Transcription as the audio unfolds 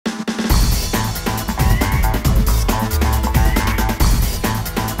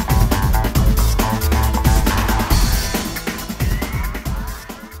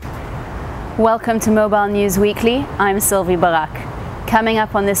Welcome to Mobile News Weekly. I'm Sylvie Barak. Coming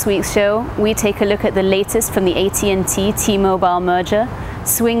up on this week's show, we take a look at the latest from the AT&T T-Mobile merger,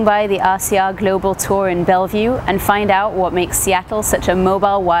 swing by the RCR Global Tour in Bellevue, and find out what makes Seattle such a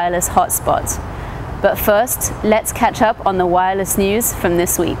mobile wireless hotspot. But first, let's catch up on the wireless news from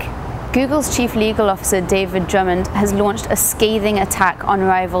this week. Google's Chief Legal Officer David Drummond has launched a scathing attack on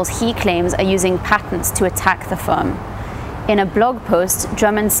rivals he claims are using patents to attack the firm. In a blog post,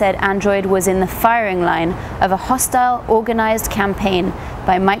 Drummond said Android was in the firing line of a hostile, organized campaign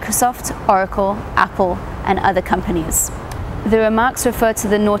by Microsoft, Oracle, Apple, and other companies. The remarks refer to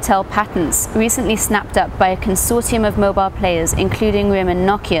the Nortel patents, recently snapped up by a consortium of mobile players, including RIM and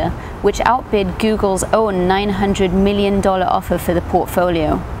Nokia, which outbid Google's own $900 million offer for the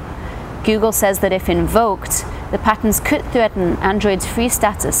portfolio. Google says that if invoked, the patents could threaten Android's free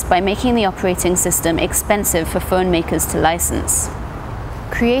status by making the operating system expensive for phone makers to license.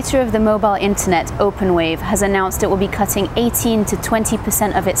 Creator of the mobile internet, Openwave, has announced it will be cutting 18 to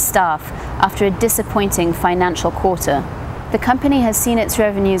 20% of its staff after a disappointing financial quarter. The company has seen its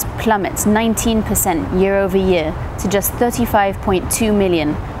revenues plummet 19% year over year to just $35.2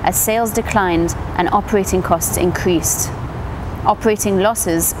 million as sales declined and operating costs increased. Operating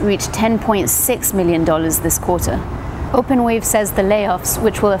losses reached $10.6 million this quarter. Openwave says the layoffs,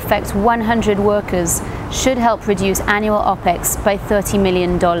 which will affect 100 workers, should help reduce annual OPEX by $30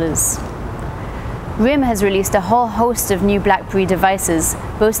 million. RIM has released a whole host of new BlackBerry devices,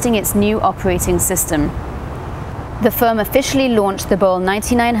 boasting its new operating system. The firm officially launched the Bold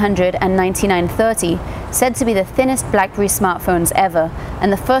 9900 and 9930, said to be the thinnest BlackBerry smartphones ever,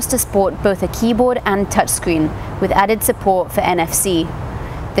 and the first to sport both a keyboard and touchscreen, with added support for NFC.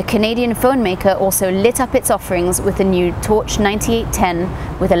 The Canadian phone maker also lit up its offerings with the new Torch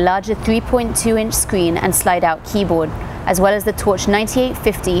 9810 with a larger 3.2-inch screen and slide-out keyboard, as well as the Torch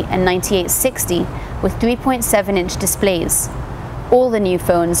 9850 and 9860 with 3.7-inch displays. All the new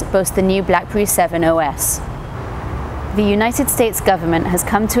phones boast the new BlackBerry 7 OS. The United States government has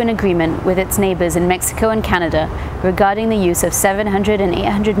come to an agreement with its neighbors in Mexico and Canada regarding the use of 700 and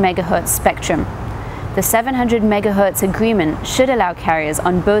 800 MHz spectrum. The 700 MHz agreement should allow carriers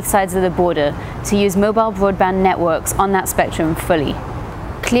on both sides of the border to use mobile broadband networks on that spectrum fully.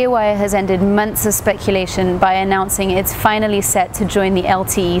 Clearwire has ended months of speculation by announcing it's finally set to join the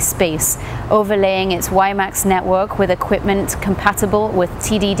LTE space, overlaying its WiMAX network with equipment compatible with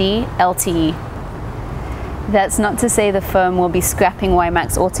TDD LTE. That's not to say the firm will be scrapping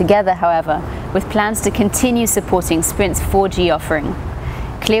WiMAX altogether, however, with plans to continue supporting Sprint's 4G offering.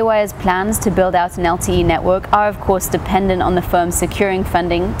 Clearwire's plans to build out an LTE network are of course dependent on the firm securing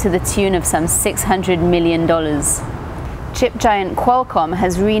funding to the tune of some $600 million. Chip giant Qualcomm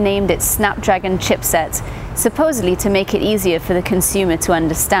has renamed its Snapdragon chipset, supposedly to make it easier for the consumer to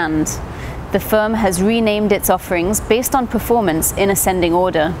understand. The firm has renamed its offerings based on performance in ascending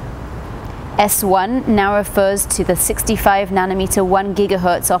order. S1 now refers to the 65nm 1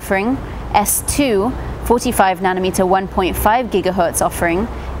 GHz offering, S2 45nm 1.5 GHz offering,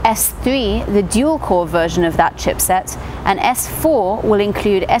 S3 the dual-core version of that chipset, and S4 will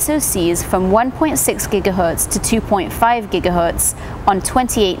include SoCs from 1.6 GHz to 2.5 GHz on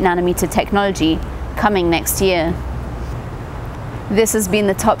 28nm technology, coming next year. This has been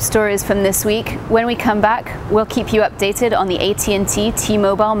the top stories from this week. When we come back, we'll keep you updated on the AT&T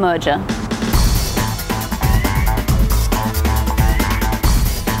T-Mobile merger.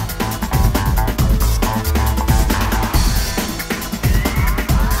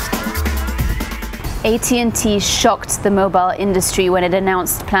 AT&T shocked the mobile industry when it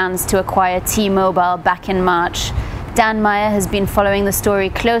announced plans to acquire T-Mobile back in March. Dan Meyer has been following the story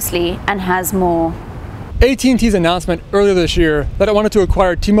closely and has more. AT&T's announcement earlier this year that it wanted to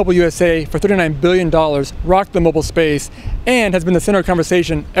acquire T-Mobile USA for $39 billion rocked the mobile space and has been the center of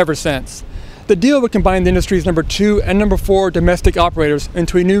conversation ever since. The deal would combine the industry's number 2 and number 4 domestic operators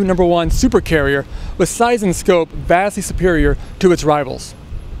into a new number 1 super carrier with size and scope vastly superior to its rivals.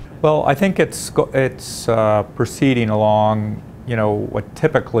 Well, I think it's proceeding along, what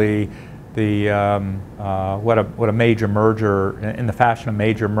typically the what a major merger in the fashion of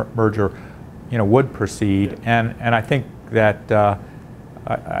major merger, would proceed, and I think that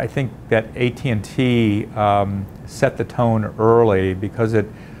AT&T set the tone early because it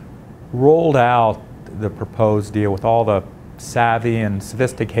rolled out the proposed deal with all the savvy and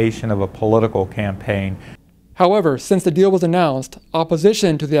sophistication of a political campaign. However, since the deal was announced,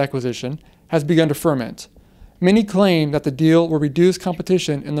 opposition to the acquisition has begun to ferment. Many claim that the deal will reduce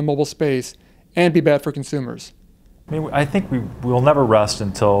competition in the mobile space and be bad for consumers. I think we will never rest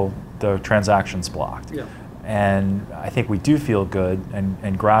until the transaction's blocked. Yeah. And I think we do feel good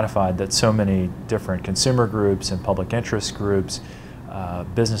and gratified that so many different consumer groups and public interest groups,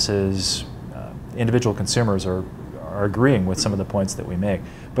 businesses, individual consumers are agreeing with some of the points that we make.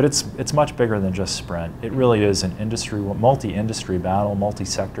 But it's much bigger than just Sprint. It really is an multi-industry battle,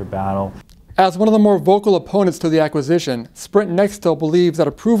 multi-sector battle. As one of the more vocal opponents to the acquisition, Sprint Nextel believes that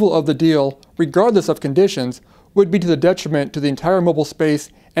approval of the deal, regardless of conditions, would be to the detriment to the entire mobile space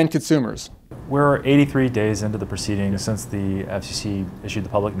and consumers. We're 83 days into the proceedings since the FCC issued the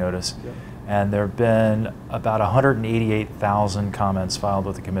public notice, and there have been about 188,000 comments filed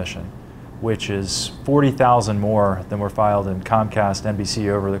with the Commission, which is 40,000 more than were filed in Comcast, NBC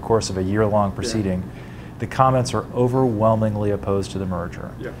over the course of a year-long proceeding. The comments are overwhelmingly opposed to the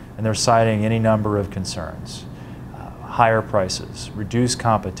merger, and they're citing any number of concerns. Higher prices, reduced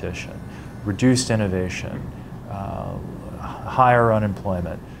competition, reduced innovation, higher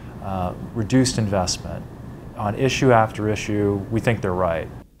unemployment, reduced investment. On issue after issue, we think they're right.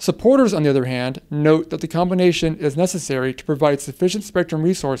 Supporters, on the other hand, note that the combination is necessary to provide sufficient spectrum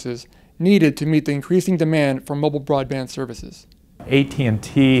resources needed to meet the increasing demand for mobile broadband services.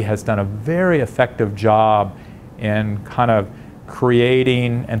 AT&T has done a very effective job in kind of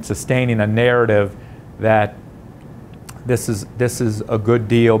creating and sustaining a narrative that this is a good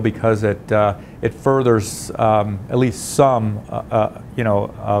deal because it furthers at least some of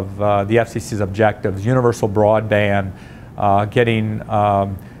the FCC's objectives: universal broadband, getting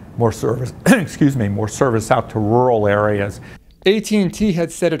more service more service out to rural areas. AT&T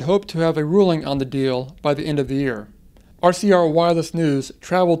had said it hoped to have a ruling on the deal by the end of the year. RCR Wireless News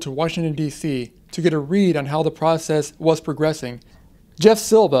traveled to Washington, D.C. to get a read on how the process was progressing. Jeff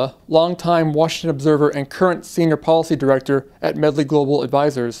Silva, longtime Washington observer and current senior policy director at Medley Global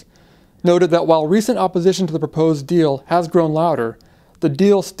Advisors, noted that while recent opposition to the proposed deal has grown louder, the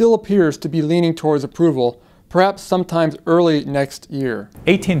deal still appears to be leaning towards approval, perhaps sometime early next year.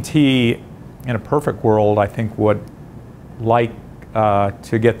 AT&T, in a perfect world, I think would like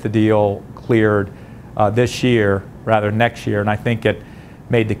to get the deal cleared this year, rather next year, and I think it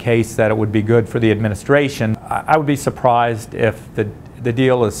made the case that it would be good for the administration. I would be surprised if the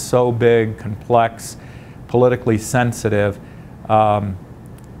deal is so big, complex, politically sensitive. I'd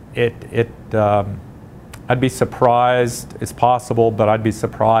be surprised, it's possible, but I'd be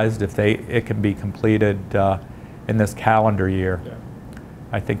surprised if it can be completed in this calendar year.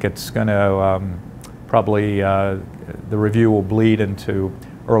 I think it's going to probably, the review will bleed into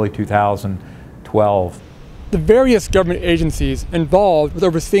early 2012. The various government agencies involved with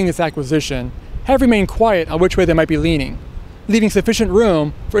overseeing this acquisition have remained quiet on which way they might be leaning, leaving sufficient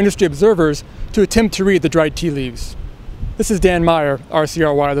room for industry observers to attempt to read the dried tea leaves. This is Dan Meyer,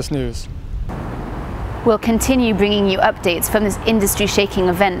 RCR Wireless News. We'll continue bringing you updates from this industry-shaking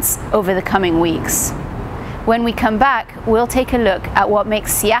events over the coming weeks. When we come back, we'll take a look at what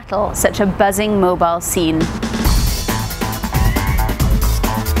makes Seattle such a buzzing mobile scene.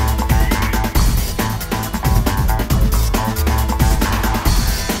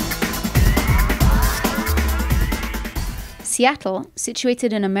 Seattle,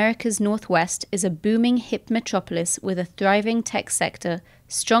 situated in America's Northwest, is a booming hip metropolis with a thriving tech sector,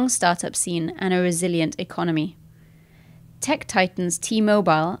 strong startup scene, and a resilient economy. Tech titans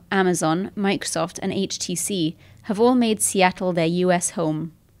T-Mobile, Amazon, Microsoft, and HTC have all made Seattle their U.S.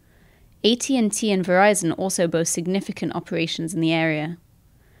 home. AT&T and Verizon also boast significant operations in the area.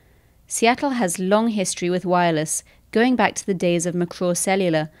 Seattle has long history with wireless, going back to the days of McCraw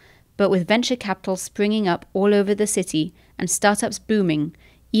Cellular, but with venture capital springing up all over the city and startups booming,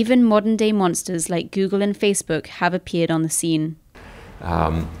 even modern-day monsters like Google and Facebook have appeared on the scene.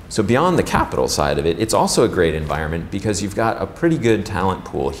 So beyond the capital side of it, it's also a great environment because you've got a pretty good talent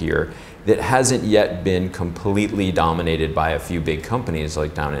pool here that hasn't yet been completely dominated by a few big companies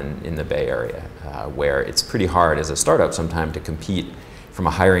like down in the Bay Area, where it's pretty hard as a startup sometimes to compete from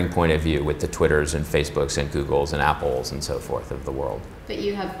a hiring point of view with the Twitters and Facebooks and Googles and Apples and so forth of the world. But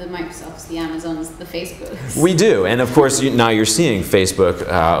you have the Microsofts, the Amazons, the Facebooks. We do, and of course now you're seeing Facebook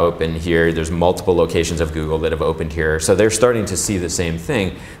open here. There's multiple locations of Google that have opened here, so they're starting to see the same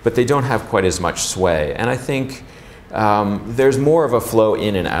thing, but they don't have quite as much sway. And I think there's more of a flow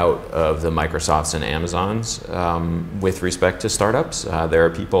in and out of the Microsofts and Amazons with respect to startups. There are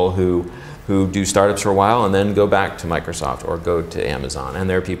people who do startups for a while and then go back to Microsoft or go to Amazon. And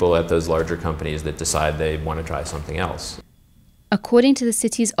there are people at those larger companies that decide they want to try something else. According to the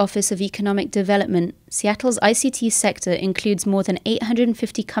city's Office of Economic Development, Seattle's ICT sector includes more than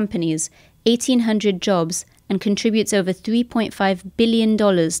 850 companies, 1,800 jobs, and contributes over $3.5 billion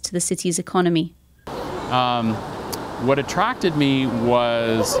to the city's economy. What attracted me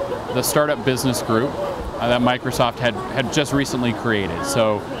was the startup business group. that Microsoft had just recently created.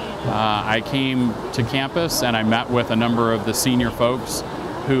 So I came to campus and I met with a number of the senior folks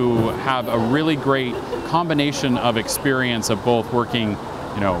who have a really great combination of experience of both working,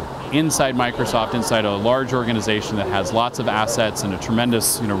 inside Microsoft, inside a large organization that has lots of assets and a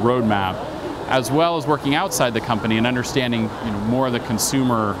tremendous, roadmap, as well as working outside the company and understanding, more of the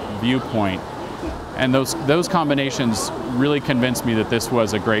consumer viewpoint. And those combinations really convinced me that this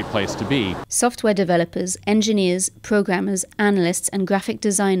was a great place to be. Software developers, engineers, programmers, analysts, and graphic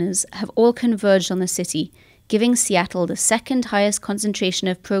designers have all converged on the city, giving Seattle the second highest concentration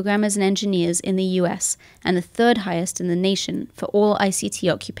of programmers and engineers in the US and the third highest in the nation for all ICT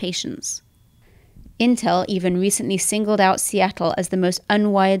occupations. Intel even recently singled out Seattle as the most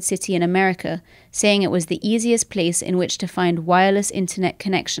unwired city in America, saying it was the easiest place in which to find wireless internet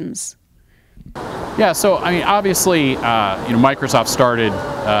connections. Yeah, so obviously, Microsoft started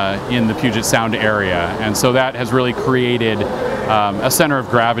in the Puget Sound area, and so that has really created a center of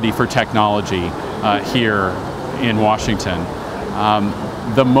gravity for technology here in Washington.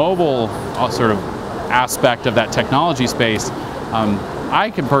 The mobile sort of aspect of that technology space,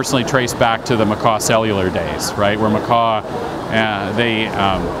 I can personally trace back to the Macaw cellular days, right, where Macaw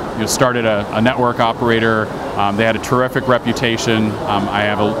they started a network operator. They had a terrific reputation. I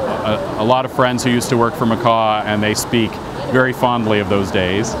have a lot of friends who used to work for Macaw, and they speak very fondly of those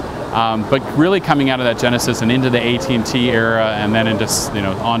days. But really coming out of that genesis and into the AT&T era, and then into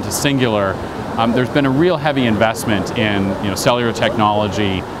on to Singular, there's been a real heavy investment in cellular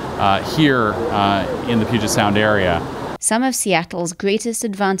technology here in the Puget Sound area. Some of Seattle's greatest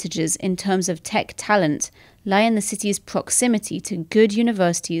advantages in terms of tech talent lie in the city's proximity to good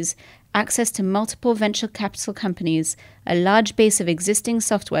universities, access to multiple venture capital companies, a large base of existing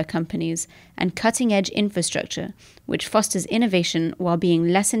software companies, and cutting-edge infrastructure, which fosters innovation while being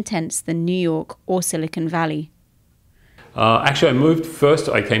less intense than New York or Silicon Valley. Actually,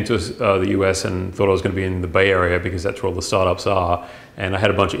 I came to the US and thought I was going to be in the Bay Area because that's where all the startups are. And I had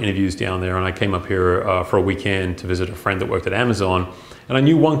a bunch of interviews down there, and I came up here for a weekend to visit a friend that worked at Amazon. And I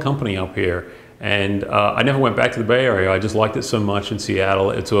knew one company up here. And I never went back to the Bay Area. I just liked it so much in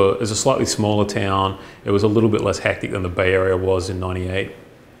Seattle. It's a slightly smaller town. It was a little bit less hectic than the Bay Area was in '98.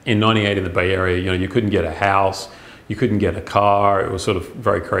 In '98 in the Bay Area, you couldn't get a house, you couldn't get a car. It was sort of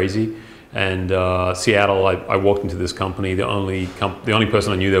very crazy. And Seattle, I walked into this company. The only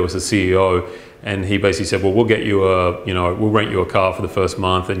person I knew there was the CEO, and he basically said, "Well, we'll get you we'll rent you a car for the first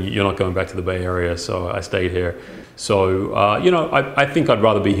month, and you're not going back to the Bay Area." So I stayed here. So I think I'd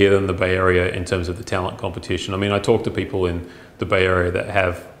rather be here than the Bay Area in terms of the talent competition. I talk to people in the Bay Area that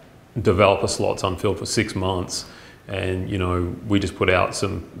have developer slots unfilled for 6 months, and we just put out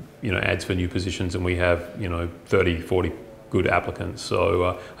some ads for new positions, and we have 30, 40 good applicants.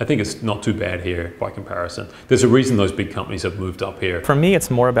 So I think it's not too bad here by comparison. There's a reason those big companies have moved up here. For me,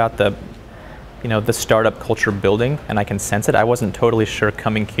 it's more about the startup culture building, and I can sense it. I wasn't totally sure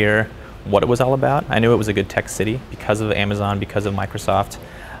coming here what it was all about. I knew it was a good tech city because of Amazon, because of Microsoft.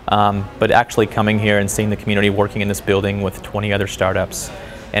 But actually coming here and seeing the community working in this building with 20 other startups,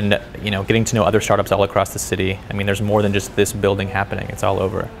 and getting to know other startups all across the city. There's more than just this building happening. It's all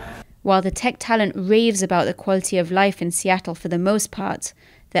over. While the tech talent raves about the quality of life in Seattle for the most part,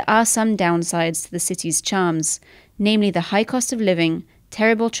 there are some downsides to the city's charms, namely the high cost of living,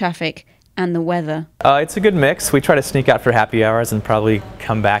 terrible traffic, and the weather. It's a good mix. We try to sneak out for happy hours and probably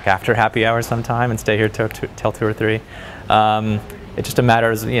come back after happy hours sometime and stay here till 2 or 3. It's just a matter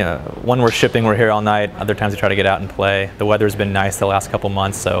of, when we're shipping, we're here all night. Other times we try to get out and play. The weather's been nice the last couple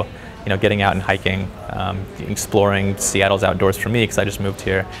months, so getting out and hiking, exploring Seattle's outdoors for me, because I just moved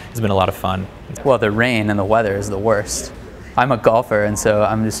here, has been a lot of fun. Well, the rain and the weather is the worst. I'm a golfer, and so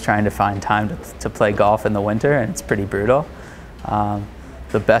I'm just trying to find time to play golf in the winter, and it's pretty brutal.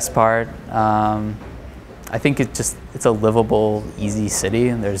 The best part, I think it's a livable, easy city,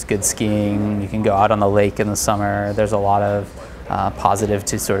 and there's good skiing. You can go out on the lake in the summer. There's a lot of positive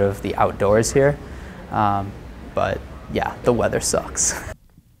to sort of the outdoors here. But yeah, the weather sucks.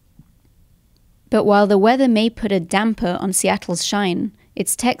 But while the weather may put a damper on Seattle's shine,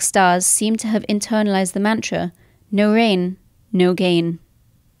 its tech stars seem to have internalized the mantra, no rain, no gain.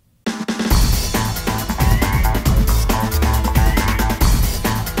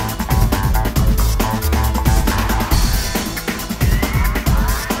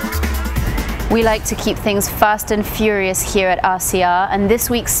 We like to keep things fast and furious here at RCR, and this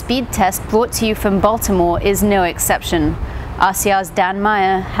week's speed test brought to you from Baltimore is no exception. RCR's Dan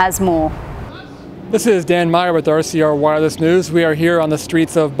Meyer has more. This is Dan Meyer with RCR Wireless News. We are here on the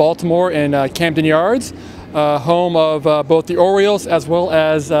streets of Baltimore in Camden Yards, home of both the Orioles as well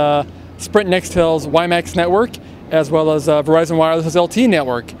as Sprint Nextel's WiMAX network, as well as Verizon Wireless's LTE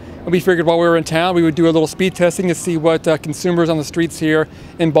network. And we figured while we were in town, we would do a little speed testing to see what consumers on the streets here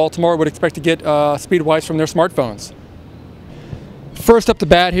in Baltimore would expect to get speed-wise from their smartphones. First up to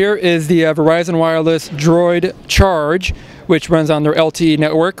bat here is the Verizon Wireless Droid Charge, which runs on their LTE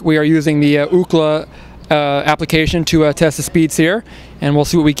network. We are using the Ookla application to test the speeds here, and we'll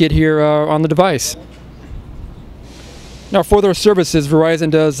see what we get here on the device. Now, for their services,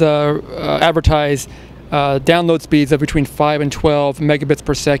 Verizon does advertise download speeds of between 5 and 12 megabits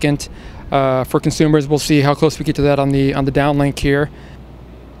per second. For consumers, we'll see how close we get to that on the downlink here.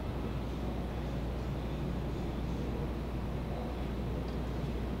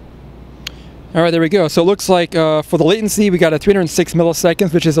 All right, there we go. So it looks like for the latency, we got a 306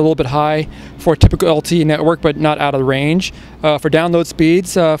 milliseconds, which is a little bit high for a typical LTE network, but not out of the range. For download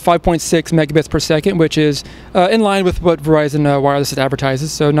speeds, 5.6 megabits per second, which is in line with what Verizon Wireless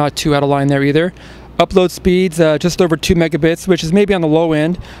advertises, so not too out of line there either. Upload speeds, just over 2 megabits, which is maybe on the low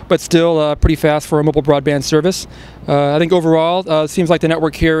end, but still pretty fast for a mobile broadband service. I think overall, it seems like the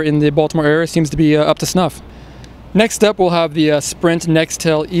network here in the Baltimore area seems to be up to snuff. Next up, we'll have the Sprint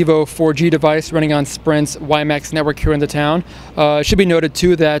Nextel Evo 4G device running on Sprint's WiMAX network here in the town. It should be noted,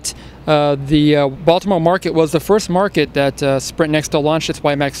 too, that the Baltimore market was the first market that Sprint Nextel launched its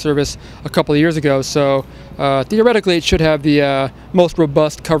WiMAX service a couple of years ago. So theoretically, it should have the most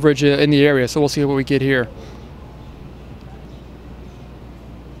robust coverage in the area. So we'll see what we get here.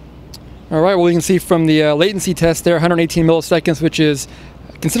 All right, well, you can see from the latency test there, 118 milliseconds, which is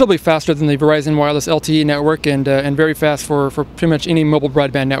considerably faster than the Verizon Wireless LTE network, and very fast for pretty much any mobile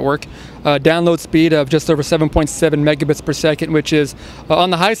broadband network. Download speed of just over 7.7 megabits per second, which is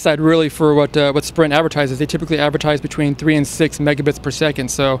on the high side really for what Sprint advertises. They typically advertise between 3 and 6 megabits per second,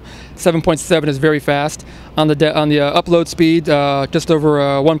 so 7.7 is very fast. On the upload speed, just over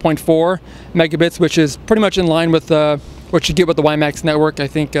 1.4 megabits, which is pretty much in line with what you get with the WiMAX network. I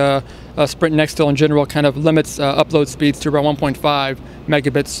think Sprint Nextel in general kind of limits upload speeds to around 1.5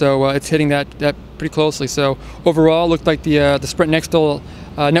 megabits, so it's hitting that pretty closely. So overall, it looked like the Sprint Nextel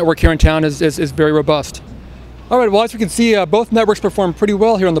network here in town is very robust. All right, well, as we can see, both networks performed pretty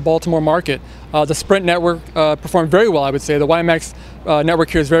well here in the Baltimore market. The Sprint network performed very well, I would say. The WiMAX network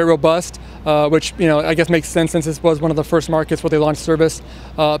here is very robust, which I guess makes sense since this was one of the first markets where they launched service.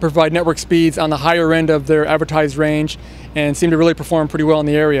 Provide network speeds on the higher end of their advertised range and seem to really perform pretty well in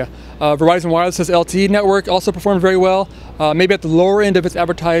the area. Verizon Wireless's LTE network also performed very well, maybe at the lower end of its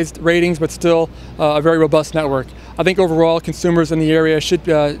advertised ratings, but still a very robust network. I think overall, consumers in the area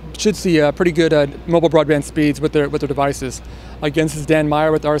should see pretty good mobile broadband speeds with their devices. Again, this is Dan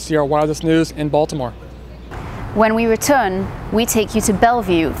Meyer with RCR Wireless News in Baltimore. When we return, we take you to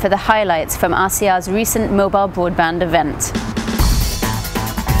Bellevue for the highlights from RCR's recent mobile broadband event.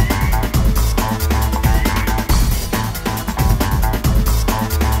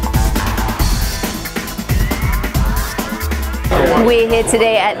 We're here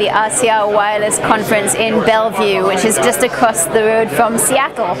today at the RCR Wireless Conference in Bellevue, which is just across the road from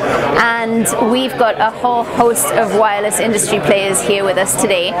Seattle. And we've got a whole host of wireless industry players here with us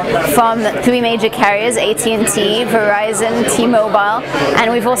today, from 3 major carriers, AT&T, Verizon, T-Mobile,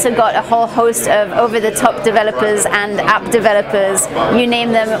 and we've also got a whole host of over-the-top developers and app developers. You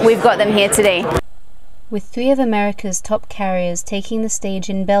name them, we've got them here today. With 3 of America's top carriers taking the stage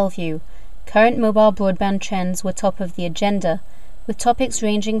in Bellevue, current mobile broadband trends were top of the agenda, with topics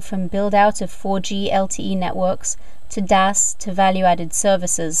ranging from build-out of 4G LTE networks to DAS to value-added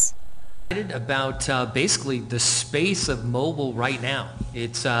services. About basically the space of mobile right now.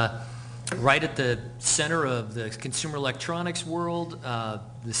 It's right at the center of the consumer electronics world,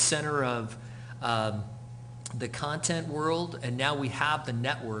 the center of the content world, and now we have the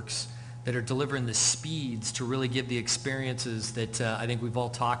networks that are delivering the speeds to really give the experiences that I think we've all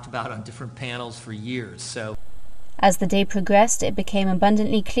talked about on different panels for years. So, as the day progressed, it became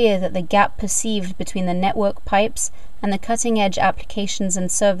abundantly clear that the gap perceived between the network pipes and the cutting-edge applications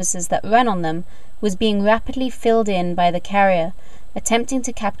and services that run on them was being rapidly filled in by the carrier, attempting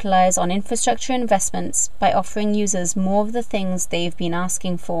to capitalize on infrastructure investments by offering users more of the things they've been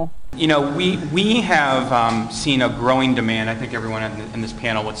asking for. We have seen a growing demand, I think everyone in this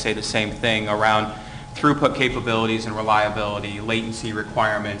panel would say the same thing, around throughput capabilities and reliability, latency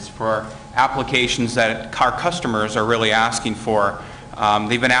requirements for applications that our customers are really asking for.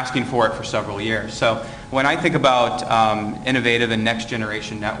 They've been asking for it for several years. So when I think about innovative and next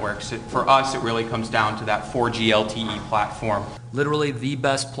generation networks, for us it really comes down to that 4G LTE platform. Literally the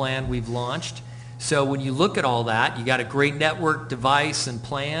best plan we've launched. So when you look at all that, you got a great network device and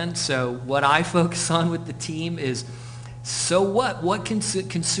plan. So what I focus on with the team is So what? What can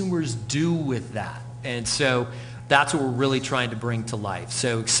consumers do with that? And so that's what we're really trying to bring to life.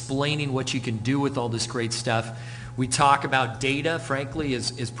 So explaining what you can do with all this great stuff. We talk about data, frankly,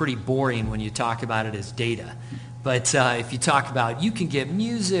 is pretty boring when you talk about it as data. But if you talk about, you can get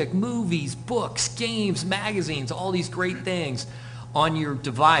music, movies, books, games, magazines, all these great things on your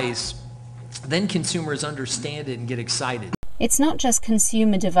device, then consumers understand it and get excited. It's not just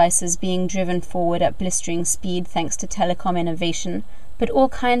consumer devices being driven forward at blistering speed thanks to telecom innovation, but all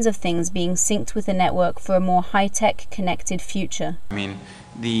kinds of things being synced with the network for a more high-tech, connected future. I mean,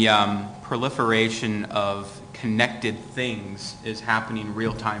 the proliferation of connected things is happening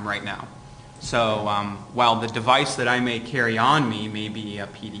real time right now. So while the device that I may carry on me may be a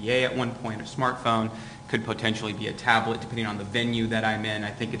PDA at one point, a smartphone, could potentially be a tablet depending on the venue that I'm in,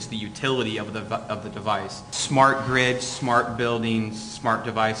 I think it's the utility of the device. Smart grids, smart buildings, smart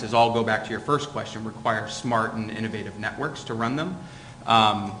devices, all go back to your first question, require smart and innovative networks to run them.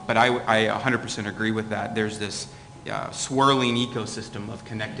 But I 100% agree with that. There's this swirling ecosystem of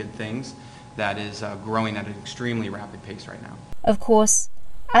connected things that is growing at an extremely rapid pace right now. Of course,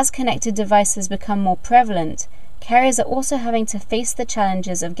 as connected devices become more prevalent, carriers are also having to face the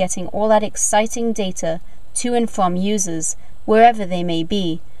challenges of getting all that exciting data to and from users, wherever they may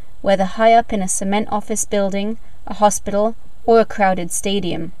be, whether high up in a cement office building, a hospital, or a crowded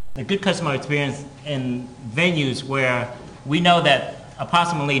stadium. A good customer experience in venues where we know that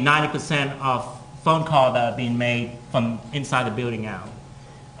approximately 90% of phone calls that are being made from inside the building out.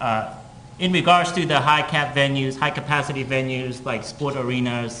 In regards to the high-cap venues, high-capacity venues like sport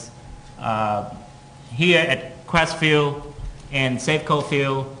arenas, here at Crest Field and Safeco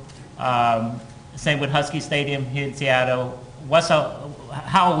Field, same with Husky Stadium here in Seattle,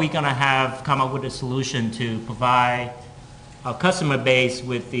 how are we going to come up with a solution to provide our customer base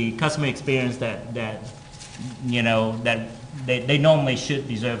with the customer experience that they normally should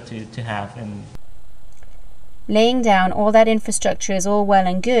deserve to have? And laying down all that infrastructure is all well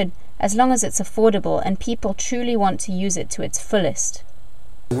and good, as long as it's affordable and people truly want to use it to its fullest.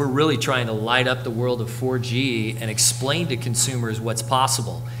 We're really trying to light up the world of 4G and explain to consumers what's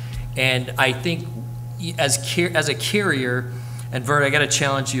possible. And I think as a carrier, and Vern, I got to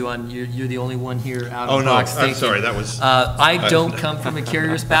challenge you on, you're the only one here out of the box. I'm sorry, that was... I don't come from a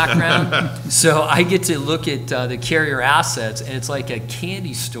carrier's background, so I get to look at the carrier assets, and it's like a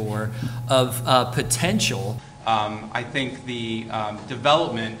candy store of potential. I think the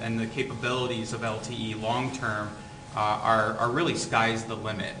development and the capabilities of LTE long-term are really sky's the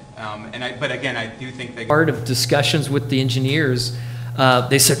limit. But again, I do think they... Part of discussions with the engineers,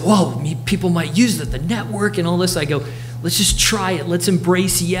 they said, whoa, people might use the network and all this. I go, let's just try it. Let's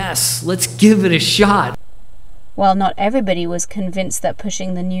embrace yes. Let's give it a shot. While not everybody was convinced that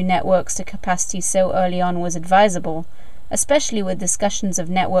pushing the new networks to capacity so early on was advisable, especially with discussions of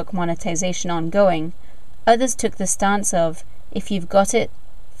network monetization ongoing, others took the stance of, if you've got it,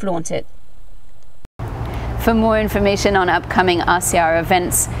 flaunt it. For more information on upcoming RCR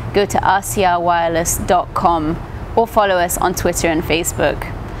events, go to rcrwireless.com or follow us on Twitter and Facebook.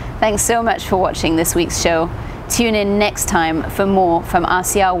 Thanks so much for watching this week's show. Tune in next time for more from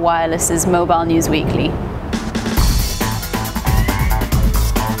RCR Wireless's Mobile News Weekly.